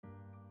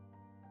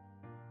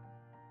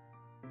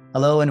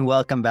Hello and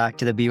welcome back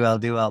to the Be Well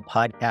Do Well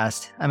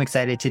podcast. I'm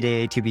excited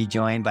today to be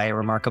joined by a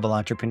remarkable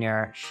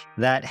entrepreneur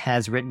that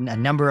has written a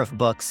number of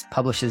books,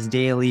 publishes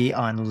daily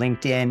on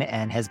LinkedIn,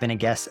 and has been a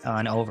guest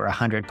on over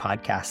 100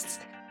 podcasts.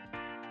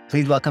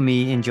 Please welcome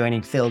me in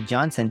joining Phil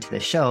Johnson to the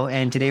show.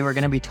 And today we're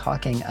going to be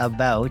talking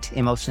about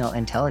emotional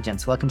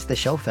intelligence. Welcome to the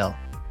show, Phil.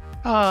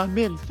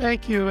 Min,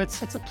 thank you.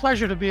 It's a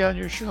pleasure to be on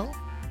your show.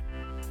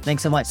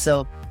 Thanks so much.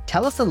 So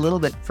tell us a little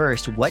bit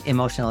first what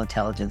emotional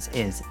intelligence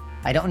is.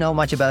 I don't know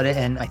much about it,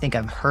 and I think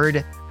I've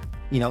heard,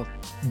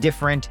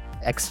 different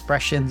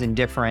expressions and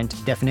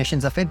different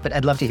definitions of it, but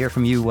I'd love to hear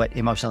from you what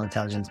emotional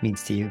intelligence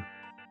means to you.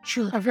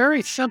 Sure. A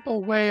very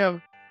simple way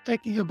of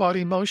thinking about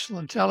emotional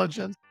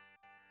intelligence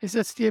is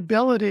it's the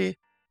ability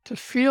to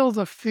feel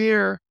the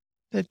fear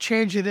that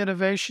change and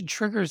innovation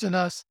triggers in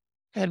us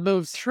and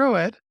move through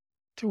it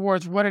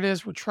towards what it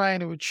is we're trying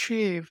to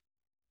achieve,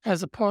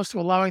 as opposed to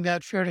allowing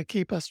that fear to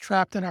keep us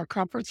trapped in our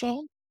comfort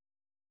zone.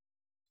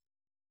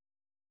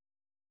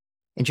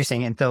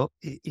 Interesting. And so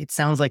it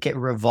sounds like it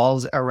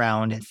revolves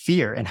around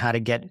fear and how to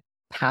get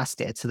past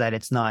it so that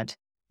it's not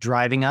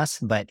driving us,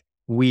 but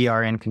we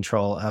are in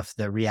control of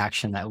the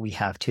reaction that we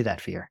have to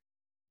that fear.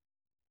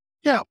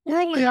 Yeah,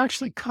 we're only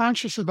actually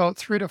conscious about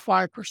 3 to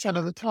 5%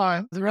 of the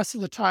time. The rest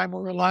of the time,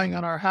 we're relying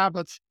on our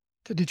habits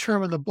to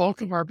determine the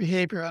bulk of our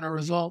behavior and our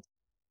results.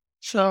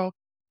 So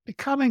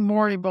becoming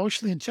more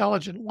emotionally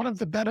intelligent, one of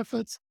the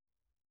benefits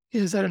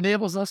is that it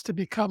enables us to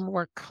become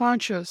more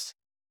conscious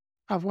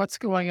of what's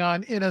going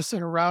on in us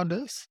and around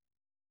us.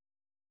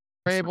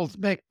 We're able to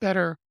make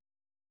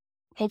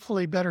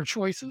hopefully better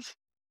choices.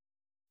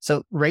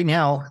 So right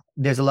now,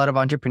 there's a lot of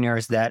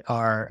entrepreneurs that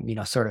are,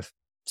 sort of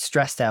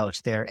stressed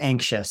out. They're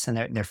anxious and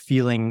they're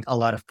feeling a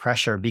lot of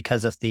pressure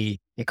because of the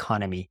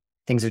economy.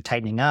 Things are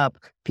tightening up.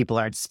 People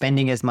aren't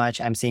spending as much.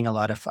 I'm seeing a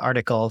lot of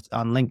articles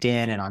on LinkedIn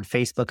and on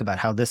Facebook about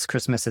how this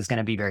Christmas is going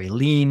to be very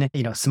lean,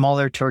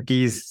 smaller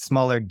turkeys,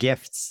 smaller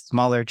gifts,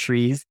 smaller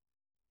trees.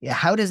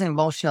 How does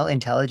emotional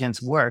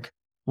intelligence work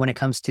when it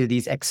comes to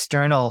these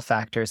external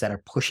factors that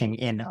are pushing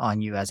in on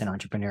you as an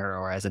entrepreneur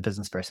or as a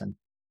business person?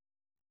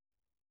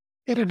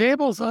 It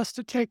enables us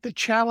to take the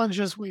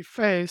challenges we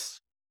face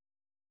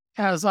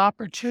as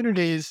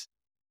opportunities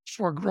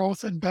for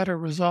growth and better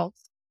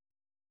results.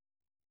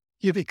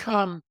 You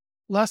become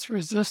less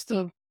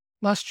resistive,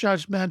 less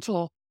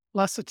judgmental,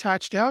 less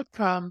attached to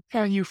outcome,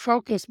 and you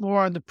focus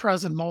more on the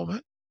present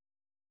moment.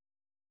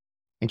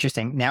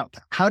 Interesting. Now,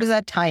 how does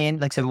that tie in?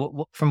 Like,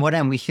 so from what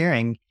I'm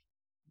hearing,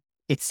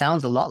 it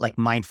sounds a lot like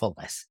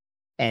mindfulness.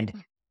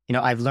 And,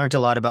 I've learned a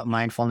lot about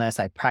mindfulness.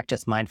 I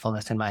practice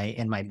mindfulness in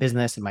my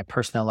business, in my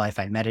personal life.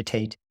 I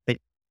meditate, but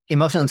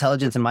emotional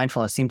intelligence and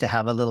mindfulness seem to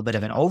have a little bit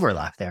of an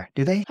overlap there.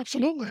 Do they?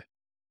 Absolutely.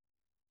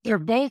 They're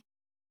both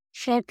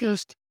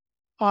focused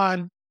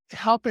on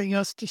helping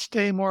us to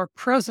stay more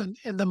present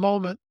in the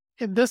moment,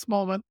 in this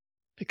moment,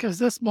 because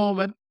this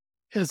moment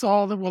is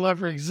all that will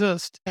ever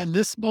exist. And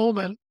this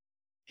moment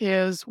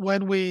is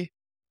when we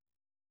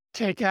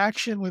take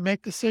action, we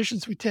make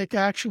decisions, we take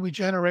action, we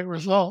generate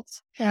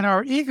results. And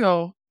our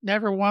ego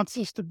never wants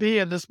us to be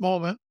in this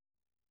moment.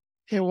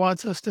 It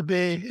wants us to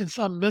be in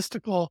some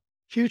mystical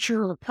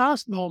future or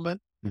past moment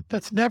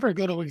that's never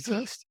going to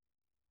exist.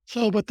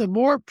 So, but the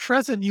more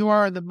present you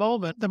are in the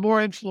moment, the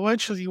more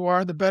influential you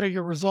are, the better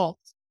your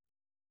results.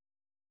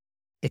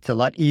 It's a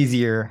lot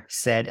easier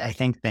said, I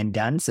think, than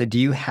done. So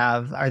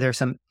are there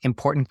some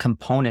important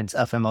components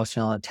of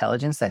emotional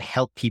intelligence that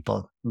help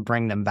people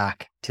bring them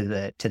back to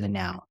the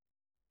now?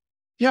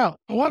 Yeah,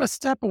 I want to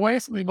step away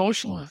from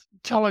emotional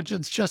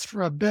intelligence just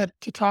for a bit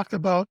to talk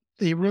about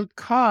the root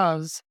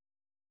cause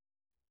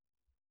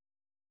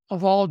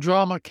of all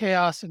drama,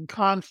 chaos, and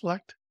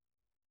conflict,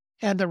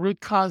 and the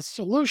root cause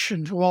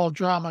solution to all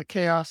drama,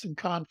 chaos, and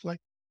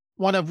conflict,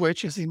 one of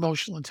which is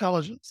emotional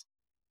intelligence.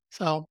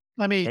 So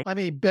let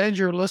me bend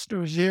your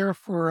listeners' ear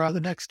for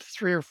the next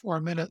 3 or 4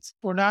 minutes.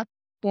 We're not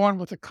born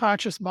with a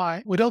conscious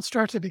mind. We don't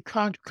start to be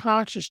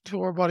conscious until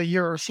we're about a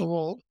year or so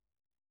old.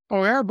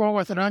 But we are born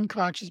with an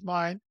unconscious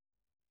mind,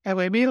 and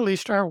we immediately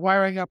start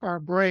wiring up our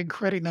brain,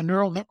 creating the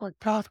neural network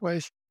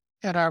pathways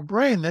in our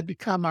brain that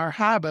become our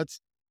habits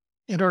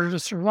in order to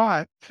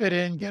survive, fit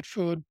in, get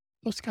food,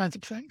 those kinds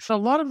of things. So a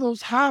lot of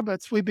those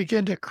habits we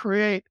begin to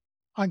create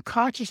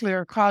unconsciously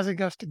are causing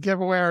us to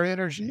give away our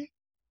energy.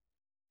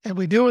 And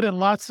we do it in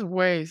lots of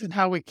ways, in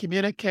how we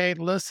communicate,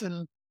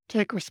 listen,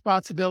 take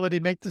responsibility,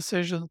 make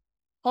decisions,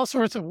 all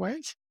sorts of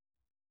ways.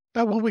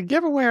 But when we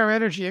give away our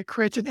energy, it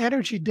creates an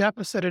energy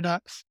deficit in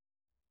us.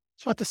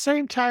 So at the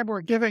same time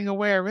we're giving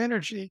away our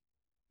energy,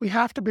 we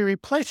have to be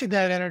replacing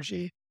that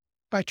energy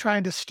by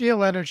trying to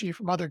steal energy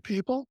from other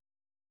people.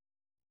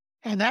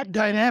 And that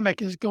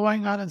dynamic is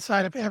going on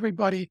inside of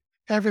everybody,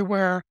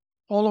 everywhere,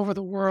 all over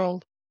the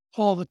world,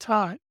 all the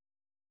time.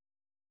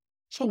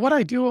 So what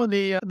I do in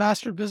the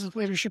Master Business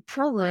Leadership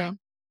Program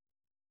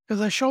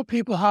is I show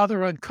people how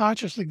they're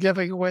unconsciously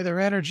giving away their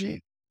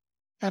energy,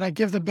 and I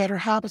give them better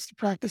habits to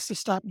practice to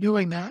stop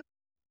doing that.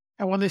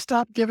 And when they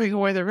stop giving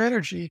away their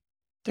energy,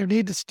 their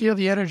need to steal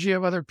the energy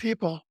of other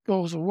people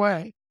goes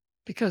away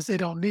because they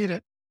don't need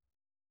it.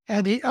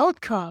 And the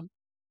outcome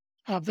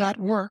of that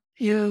work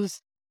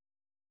is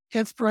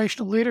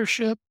inspirational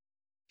leadership,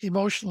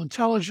 emotional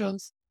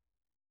intelligence,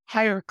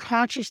 higher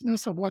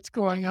consciousness of what's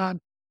going on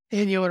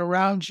in you and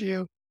around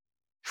you,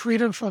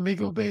 freedom from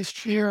ego-based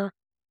fear,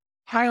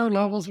 higher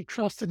levels of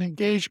trust and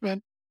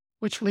engagement,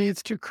 which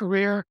leads to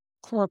career,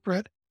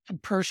 corporate,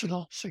 and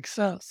personal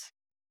success.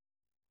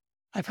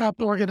 I've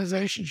helped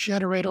organizations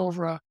generate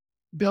over $1.5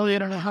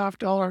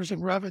 billion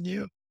in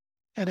revenue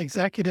and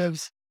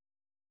executives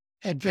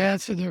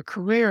advance in their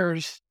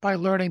careers by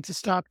learning to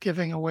stop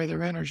giving away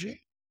their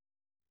energy.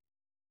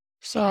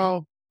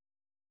 So,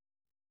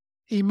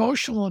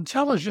 emotional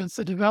intelligence,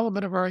 the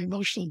development of our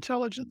emotional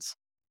intelligence,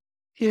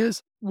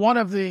 is one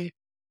of the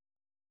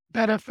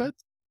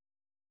benefits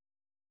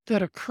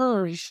that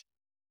occurs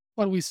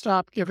when we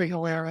stop giving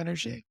away our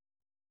energy.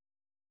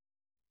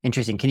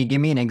 Interesting. Can you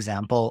give me an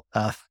example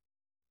of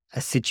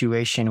a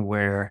situation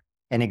where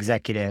an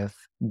executive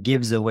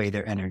gives away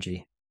their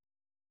energy?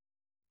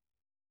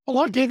 Well,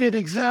 I'll give you an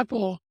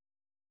example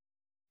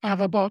of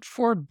about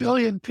 4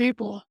 billion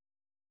people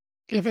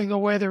giving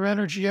away their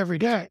energy every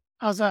day.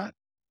 How's that?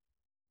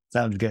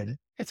 Sounds good.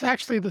 It's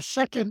actually the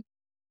second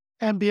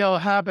MBL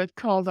habit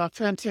called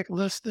authentic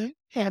listening.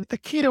 And the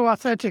key to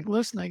authentic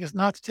listening is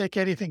not to take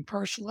anything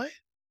personally.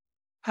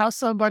 How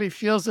somebody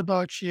feels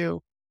about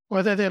you,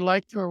 whether they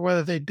like you or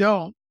whether they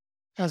don't,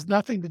 has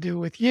nothing to do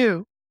with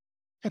you.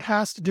 It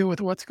has to do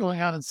with what's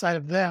going on inside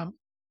of them.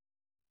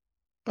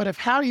 But if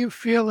how you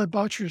feel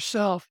about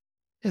yourself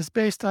is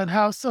based on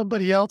how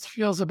somebody else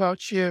feels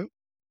about you,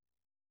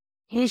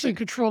 who's in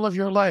control of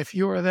your life,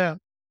 you or them?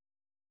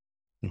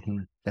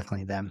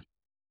 Definitely them.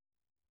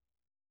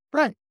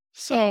 Right.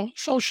 So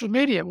social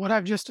media, what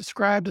I've just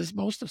described is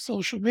most of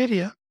social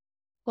media,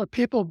 where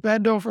people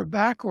bend over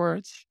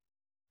backwards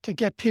to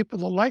get people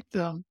to like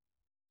them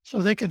so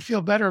they can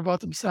feel better about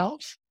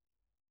themselves.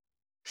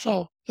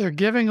 So they're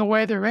giving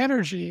away their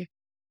energy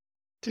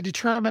to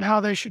determine how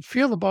they should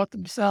feel about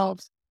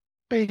themselves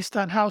based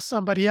on how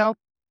somebody else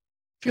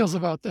feels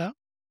about them,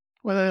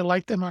 whether they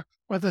like them or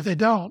whether they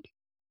don't.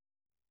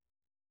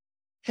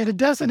 And it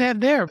doesn't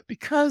end there.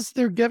 Because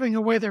they're giving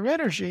away their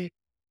energy,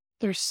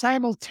 they're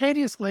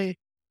simultaneously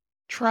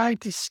trying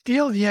to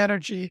steal the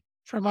energy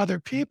from other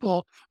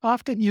people,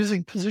 often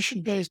using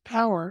position-based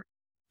power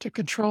to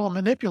control and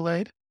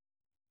manipulate,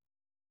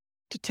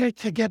 to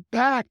get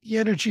back the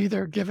energy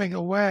they're giving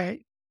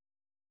away.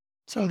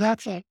 So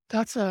that's an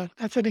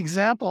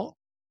example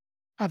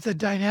of the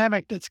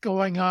dynamic that's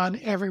going on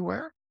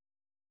everywhere.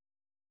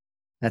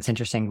 That's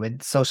interesting.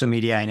 With social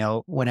media, I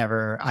know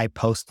whenever I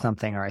post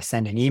something or I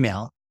send an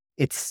email,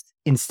 it's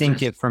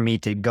instinctive for me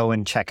to go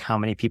and check how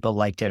many people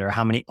liked it or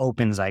how many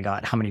opens I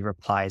got, how many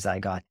replies I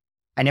got.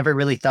 I never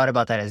really thought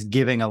about that as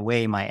giving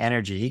away my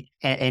energy.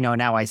 And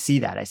now I see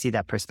that. I see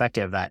that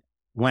perspective that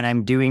when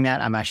I'm doing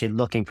that, I'm actually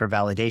looking for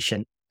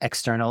validation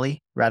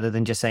externally rather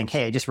than just saying,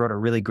 hey, I just wrote a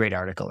really great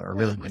article or a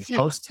really great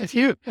post. If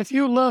you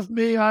love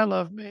me, I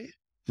love me.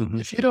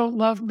 If you don't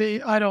love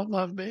me, I don't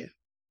love me.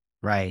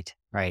 Right,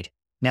 right.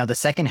 Now, the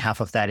second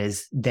half of that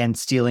is then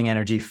stealing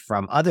energy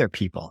from other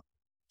people.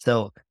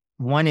 So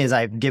one is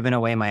I've given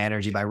away my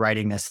energy by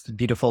writing this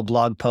beautiful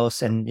blog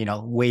post and,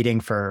 waiting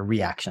for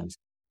reactions.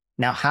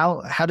 Now,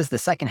 how does the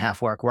second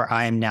half work where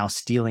I am now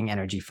stealing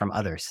energy from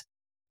others?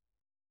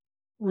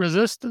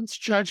 Resistance,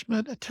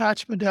 judgment,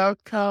 attachment,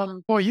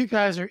 outcome. Boy, you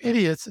guys are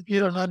idiots if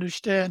you don't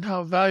understand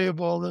how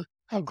valuable,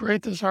 how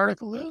great this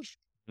article is.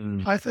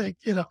 I think,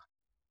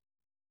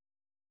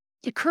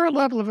 the current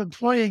level of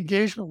employee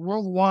engagement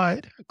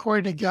worldwide,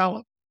 according to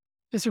Gallup,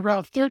 is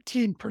around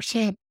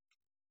 13%.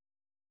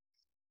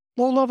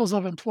 Low levels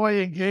of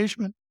employee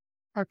engagement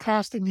are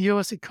costing the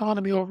U.S.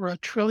 economy over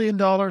 $1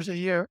 trillion a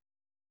year.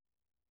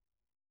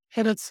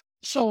 And it's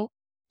so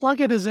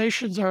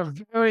organizations are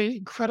very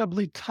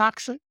incredibly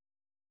toxic.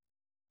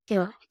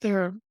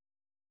 They're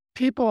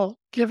people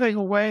giving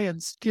away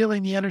and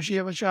stealing the energy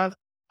of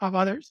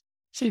others.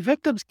 See,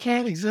 victims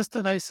can't exist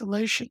in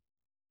isolation.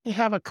 They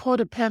have a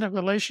codependent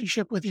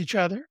relationship with each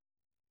other,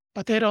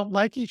 but they don't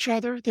like each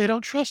other, they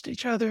don't trust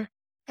each other,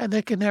 and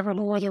they can never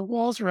lower their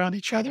walls around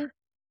each other,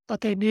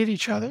 but they need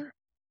each other.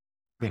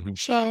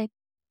 So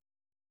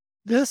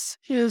this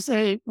is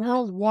a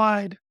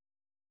worldwide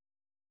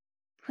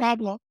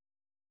problem,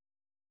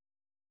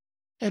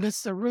 and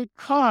it's the root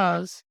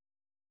cause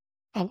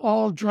of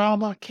all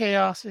drama,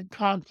 chaos, and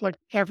conflict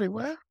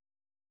everywhere.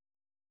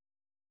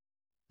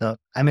 So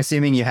I'm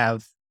assuming you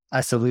have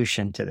a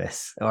solution to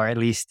this, or at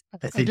least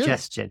a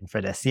suggestion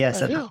for this.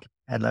 Yes,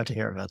 I'd love to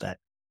hear about that.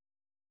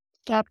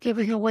 Stop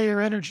giving away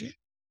your energy.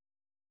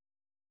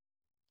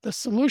 The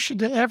solution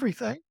to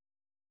everything,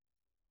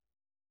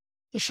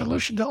 the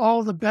solution to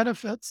all the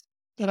benefits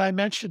that I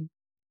mentioned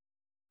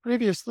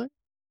previously,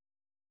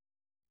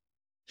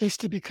 is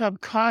to become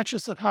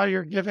conscious of how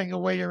you're giving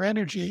away your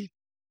energy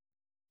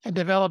and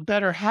develop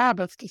better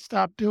habits to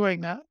stop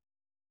doing that.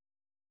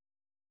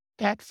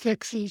 That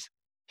fixes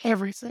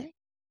everything.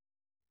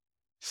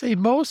 See,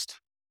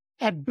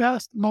 at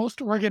best,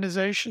 most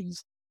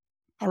organizations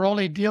are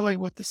only dealing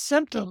with the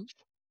symptoms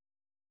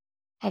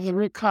of the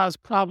root cause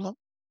problem.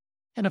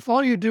 And if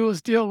all you do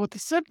is deal with the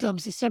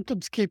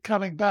symptoms keep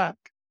coming back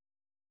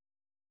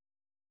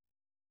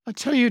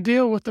until you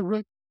deal with the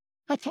root.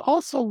 That's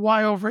also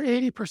why over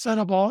 80%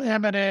 of all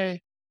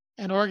M&A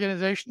and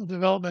organizational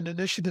development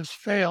initiatives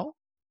fail,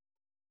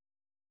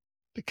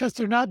 because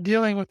they're not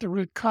dealing with the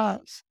root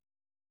cause.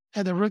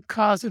 And the root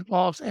cause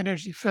involves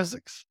energy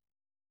physics.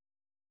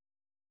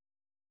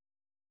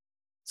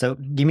 So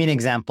give me an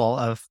example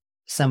of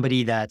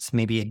somebody that's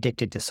maybe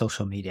addicted to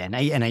social media. And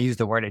I use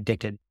the word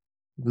addicted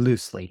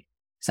loosely.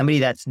 Somebody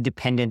that's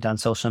dependent on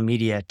social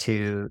media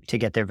to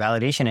get their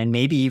validation and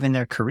maybe even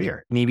their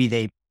career. Maybe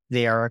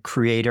they are a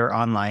creator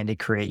online. They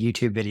create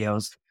YouTube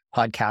videos,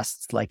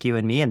 podcasts like you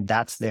and me, and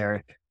that's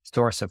their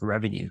source of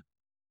revenue.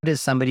 How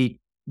does somebody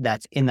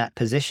that's in that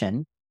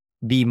position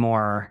be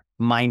more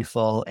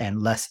mindful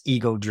and less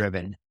ego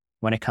driven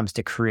when it comes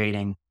to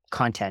creating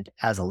content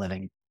as a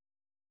living?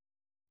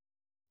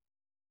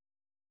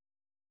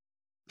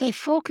 They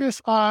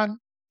focus on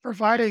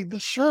providing the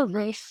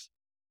service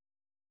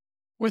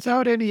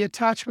without any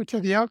attachment to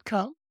the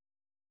outcome.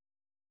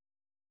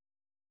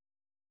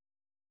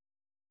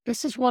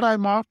 This is what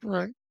I'm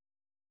offering.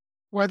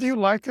 Whether you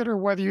like it or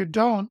whether you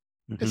don't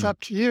is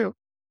up to you.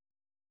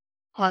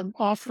 I'm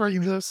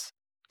offering this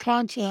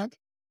content.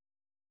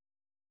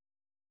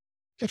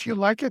 If you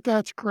like it,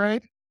 that's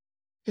great.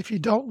 If you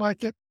don't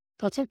like it,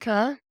 that's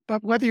okay.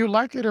 But whether you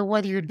like it or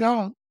whether you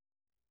don't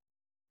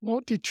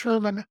won't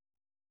determine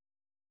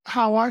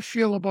how I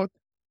feel about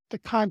the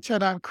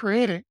content I'm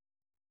creating.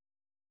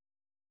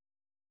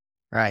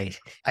 Right.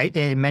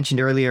 I mentioned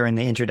earlier in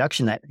the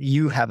introduction that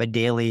you have a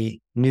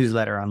daily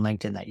newsletter on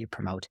LinkedIn that you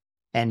promote.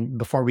 And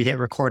before we hit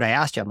record, I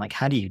asked you, I'm like,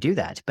 how do you do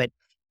that? But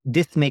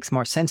this makes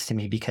more sense to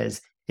me because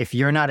if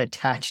you're not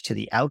attached to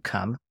the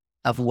outcome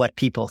of what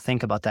people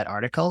think about that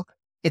article,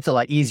 it's a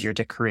lot easier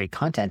to create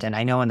content. And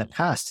I know in the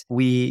past,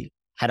 we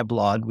had a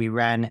blog, we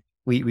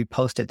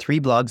posted 3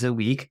 blogs a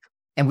week,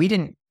 and we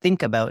didn't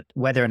think about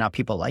whether or not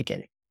people like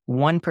it.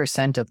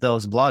 1% of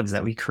those blogs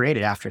that we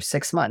created after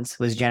 6 months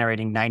was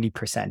generating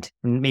 90%,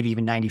 maybe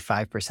even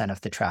 95% of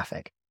the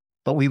traffic.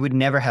 But we would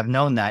never have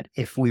known that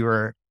if we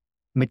were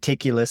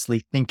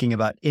meticulously thinking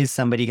about, is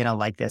somebody going to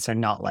like this or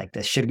not like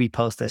this? Should we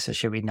post this or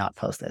should we not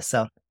post this?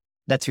 So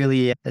that's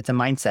a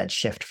mindset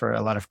shift for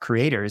a lot of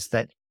creators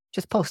that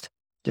just post,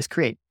 just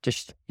create,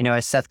 just,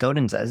 as Seth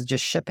Godin says,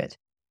 just ship it,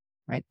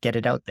 right? Get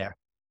it out there.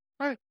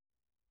 Right.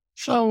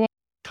 So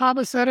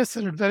Thomas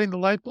Edison inventing the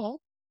light bulb,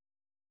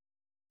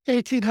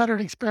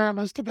 1,800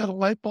 experiments to build a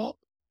light bulb.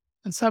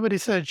 And somebody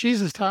said,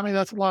 Jesus, Tommy,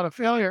 that's a lot of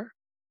failure.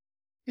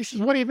 He says,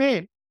 what do you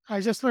mean? I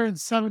just learned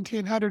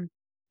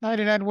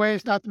 1,799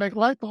 ways not to make a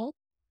light bulb.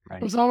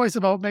 Right. It was always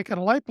about making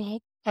a light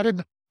bulb. I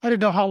didn't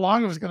know how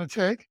long it was going to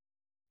take.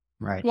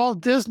 Right. Walt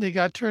Disney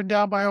got turned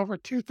down by over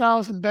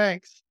 2,000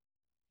 banks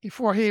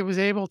before he was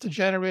able to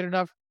generate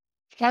enough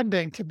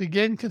funding to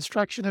begin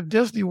construction of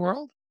Disney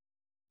World.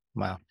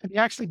 Wow. And he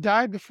actually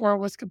died before it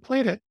was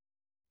completed.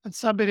 And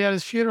somebody at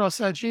his funeral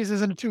said, geez,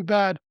 isn't it too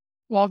bad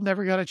Walt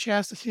never got a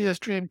chance to see his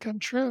dream come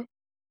true?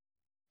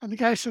 And the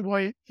guy said,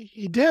 well,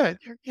 he did.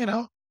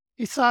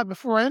 He saw it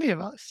before any of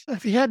us.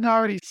 If he hadn't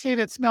already seen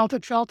it, smelt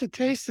it, felt it,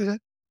 tasted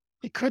it,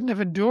 he couldn't have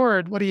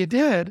endured what he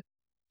did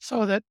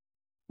so that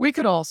we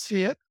could all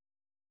see it.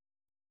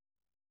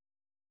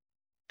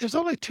 There's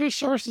only 2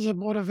 sources of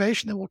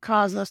motivation that will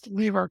cause us to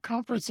leave our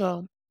comfort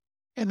zone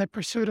in the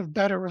pursuit of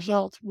better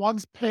results.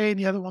 One's pain,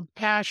 the other one's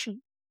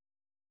passion.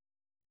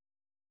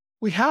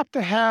 We have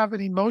to have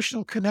an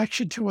emotional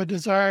connection to a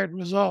desired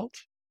result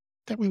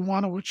that we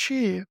want to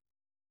achieve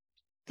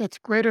that's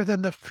greater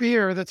than the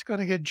fear that's going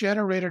to get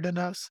generated in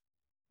us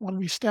when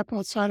we step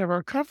outside of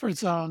our comfort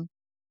zone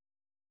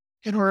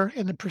and we're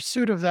in the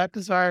pursuit of that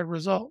desired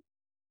result.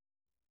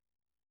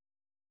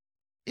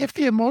 If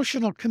the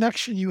emotional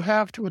connection you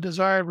have to a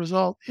desired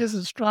result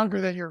isn't stronger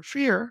than your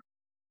fear,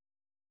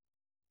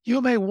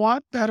 you may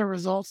want better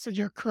results than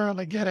you're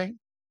currently getting,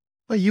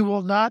 but you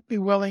will not be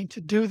willing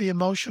to do the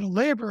emotional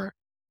labor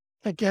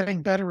that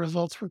getting better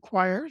results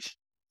requires.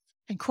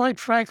 And quite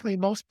frankly,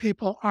 most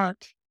people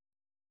aren't.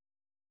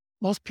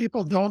 Most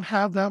people don't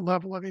have that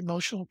level of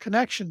emotional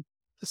connection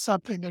to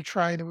something they're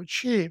trying to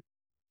achieve.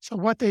 So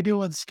what they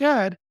do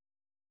instead,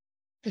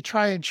 they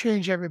try and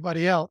change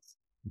everybody else.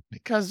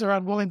 Because they're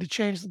unwilling to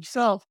change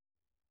themselves,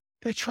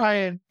 they try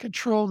and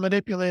control,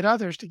 manipulate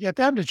others to get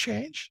them to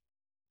change.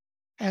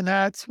 And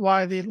that's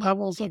why the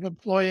levels of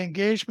employee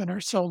engagement are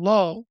so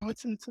low.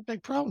 It's a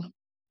big problem.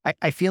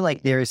 I feel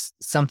like there's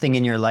something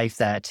in your life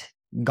that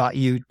got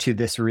you to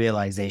this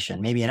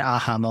realization, maybe an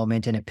aha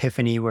moment, an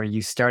epiphany where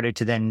you started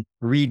to then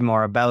read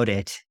more about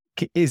it.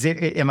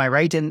 Am I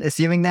right in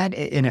assuming that?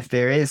 And if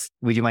there is,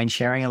 would you mind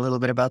sharing a little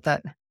bit about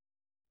that?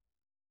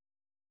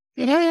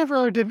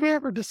 Did we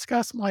ever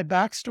discuss my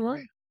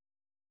backstory?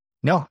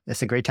 No,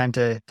 it's a great time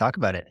to talk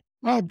about it.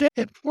 Well,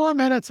 in 4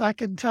 minutes, I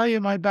can tell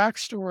you my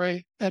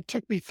backstory that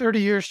took me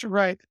 30 years to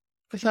write.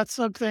 Is that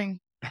something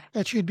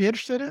that you'd be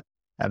interested in?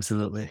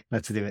 Absolutely.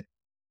 Let's do it.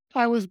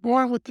 I was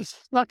born with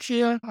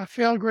dyslexia. I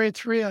failed grade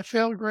 3. I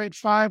failed grade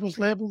 5, was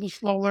labeled a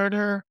slow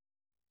learner.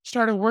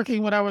 Started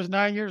working when I was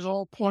 9 years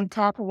old, pulling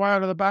copper wire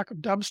out of the back of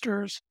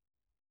dumpsters.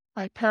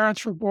 My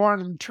parents were born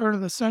in the turn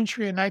of the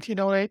century in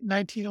 1908 and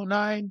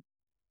 1909.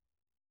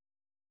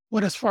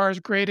 Went as far as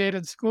grade 8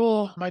 in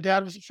school. My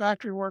dad was a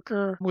factory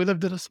worker. We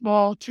lived in a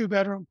small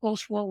 2-bedroom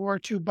post-World War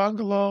II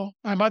bungalow.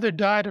 My mother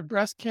died of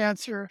breast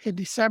cancer in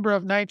December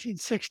of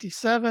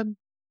 1967.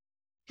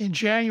 In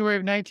January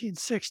of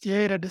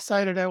 1968, I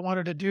decided I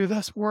wanted to do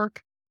this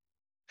work,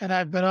 and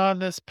I've been on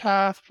this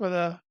path for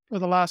the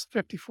last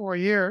 54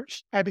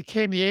 years. I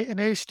became an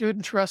A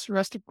student throughout the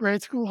rest of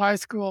grade school, high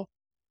school,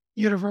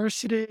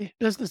 university,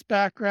 business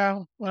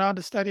background, went on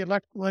to study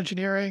electrical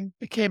engineering,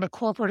 became a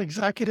corporate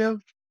executive,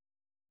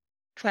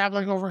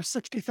 traveling over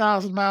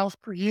 60,000 miles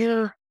per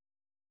year.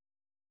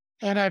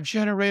 And I've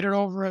generated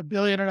over $1.5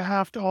 billion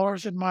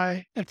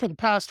and for the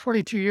past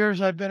 22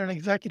 years, I've been an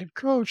executive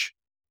coach,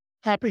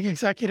 helping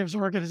executives,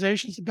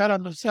 organizations to bet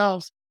on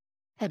themselves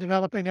by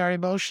developing their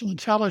emotional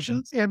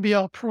intelligence.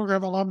 MBL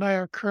program alumni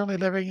are currently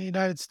living in the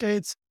United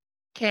States,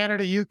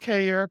 Canada,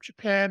 UK, Europe,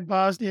 Japan,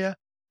 Bosnia,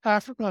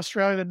 Africa,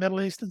 Australia, the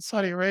Middle East, and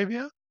Saudi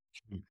Arabia.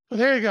 So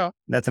there you go.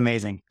 That's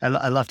amazing. I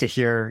love to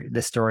hear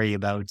the story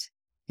about,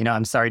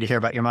 I'm sorry to hear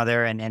about your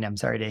mother and I'm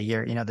sorry to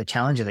hear, the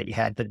challenges that you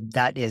had, but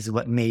that is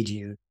what made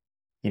you,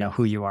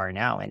 who you are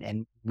now.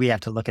 And we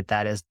have to look at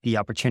that as the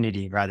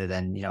opportunity rather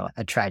than,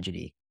 a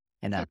tragedy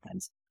in that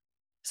sense.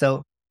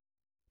 So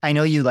I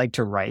know you like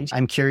to write.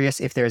 I'm curious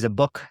if there's a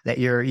book that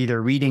you're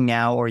either reading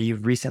now or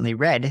you've recently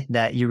read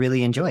that you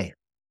really enjoy.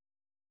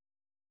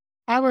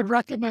 I would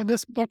recommend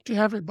this book to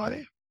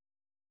everybody.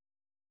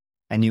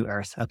 A New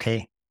Earth.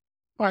 Okay.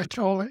 By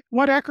Tolle.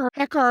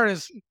 Eckhart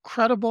is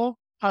incredible.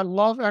 I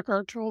love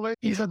Eckhart Tolle.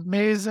 He's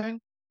amazing.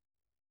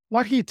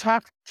 What he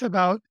talks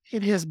about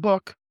in his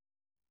book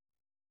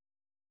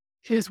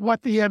is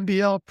what the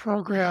MBL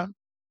program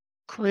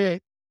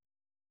creates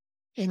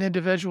in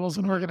individuals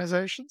and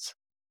organizations.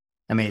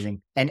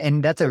 Amazing.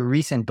 And that's a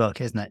recent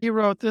book, isn't it? He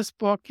wrote this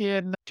book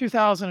in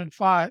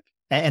 2005.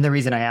 And the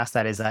reason I asked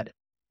that is that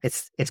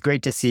it's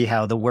great to see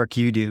how the work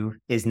you do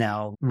is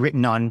now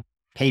written on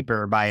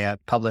paper by a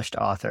published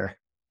author.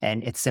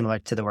 And it's similar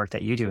to the work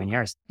that you do in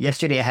yours.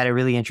 Yesterday, I had a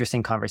really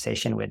interesting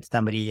conversation with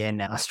somebody in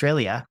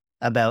Australia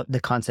about the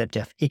concept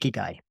of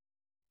ikigai.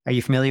 Are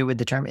you familiar with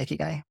the term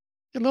ikigai?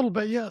 A little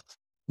bit, yes.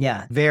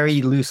 Yeah,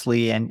 very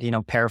loosely and,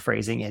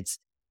 paraphrasing, it's,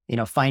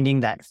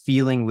 finding that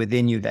feeling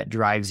within you that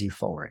drives you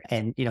forward.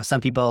 And,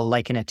 some people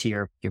liken it to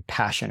your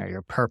passion or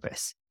your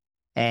purpose.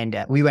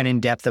 And we went in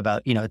depth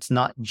about, it's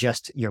not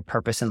just your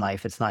purpose in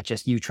life. It's not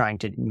just you trying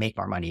to make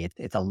more money.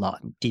 It's a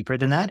lot deeper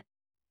than that.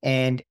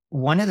 And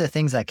one of the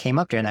things that came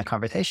up during that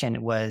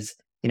conversation was,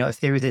 if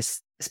there was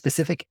this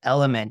specific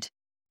element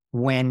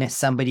when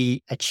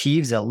somebody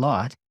achieves a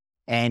lot,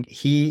 and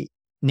he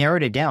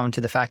narrowed it down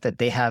to the fact that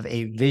they have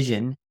a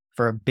vision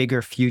for a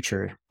bigger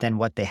future than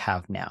what they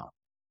have now.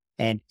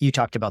 And you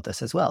talked about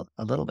this as well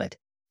a little bit.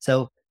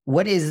 So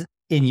what is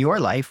in your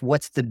life,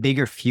 what's the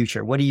bigger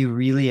future? What are you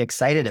really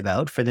excited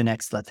about for the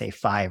next, let's say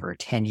 5 or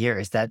 10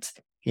 years? That's,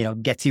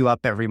 gets you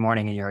up every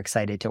morning and you're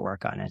excited to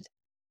work on it.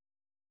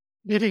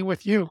 Meeting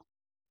with you.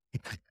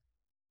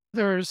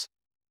 Others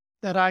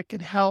that I can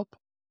help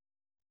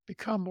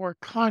become more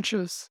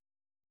conscious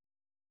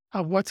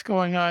of what's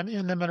going on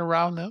in them and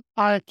around them.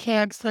 I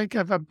can't think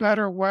of a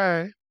better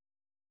way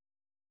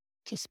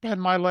to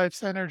spend my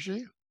life's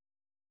energy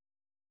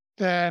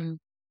than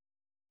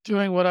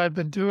doing what I've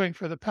been doing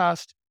for the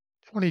past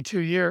 22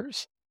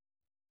 years.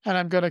 And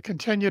I'm going to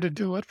continue to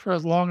do it for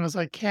as long as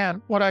I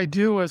can. What I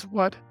do is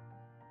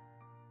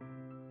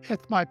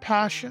it's my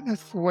passion.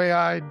 It's the way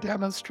I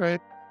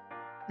demonstrate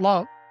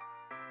love.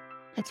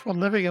 It's what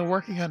living and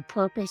working on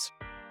purpose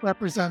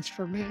represents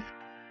for me.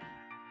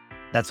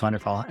 That's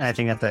wonderful. And I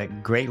think that's a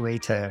great way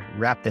to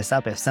wrap this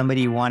up. If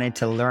somebody wanted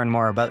to learn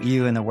more about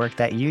you and the work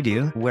that you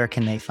do, where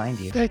can they find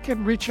you? They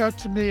can reach out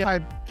to me.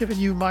 I've given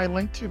you my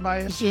link to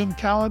my Zoom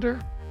calendar,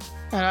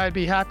 and I'd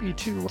be happy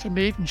to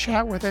meet and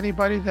chat with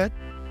anybody that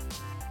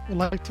would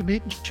like to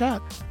meet and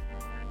chat.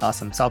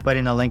 Awesome. So I'll put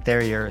in a link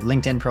there, your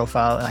LinkedIn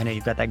profile. I know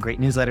you've got that great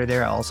newsletter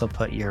there. I'll also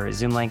put your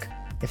Zoom link.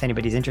 If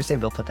anybody's interested,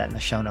 we'll put that in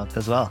the show notes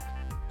as well.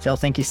 Phil,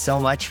 thank you so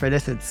much for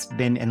this. It's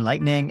been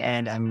enlightening,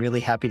 and I'm really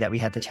happy that we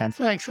had the chance.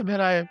 Thanks,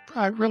 Amit.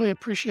 I really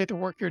appreciate the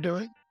work you're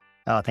doing.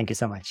 Oh, thank you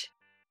so much.